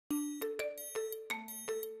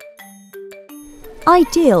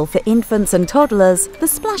Ideal for infants and toddlers, the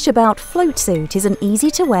Splash-About float suit is an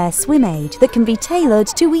easy-to-wear swim aid that can be tailored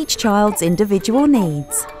to each child's individual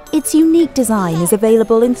needs. Its unique design is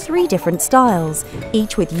available in 3 different styles,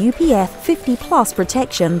 each with UPF 50+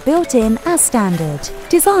 protection built in as standard.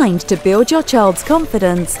 Designed to build your child's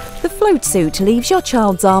confidence, the float suit leaves your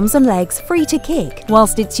child's arms and legs free to kick,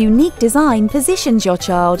 whilst its unique design positions your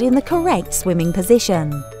child in the correct swimming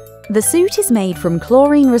position. The suit is made from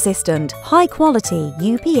chlorine-resistant, high-quality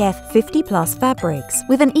UPF 50+ fabrics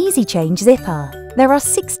with an easy-change zipper. There are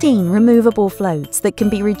 16 removable floats that can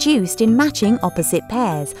be reduced in matching opposite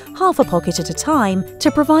pairs, half a pocket at a time,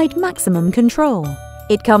 to provide maximum control.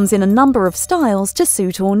 It comes in a number of styles to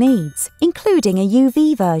suit all needs, including a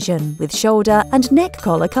UV version with shoulder and neck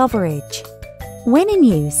collar coverage. When in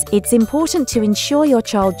use, it's important to ensure your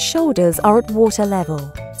child's shoulders are at water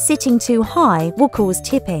level. Sitting too high will cause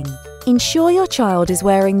tipping. Ensure your child is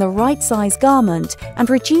wearing the right size garment and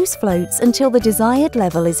reduce floats until the desired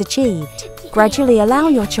level is achieved. Gradually allow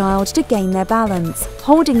your child to gain their balance,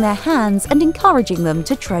 holding their hands and encouraging them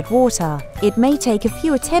to tread water. It may take a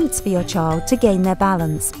few attempts for your child to gain their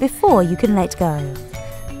balance before you can let go.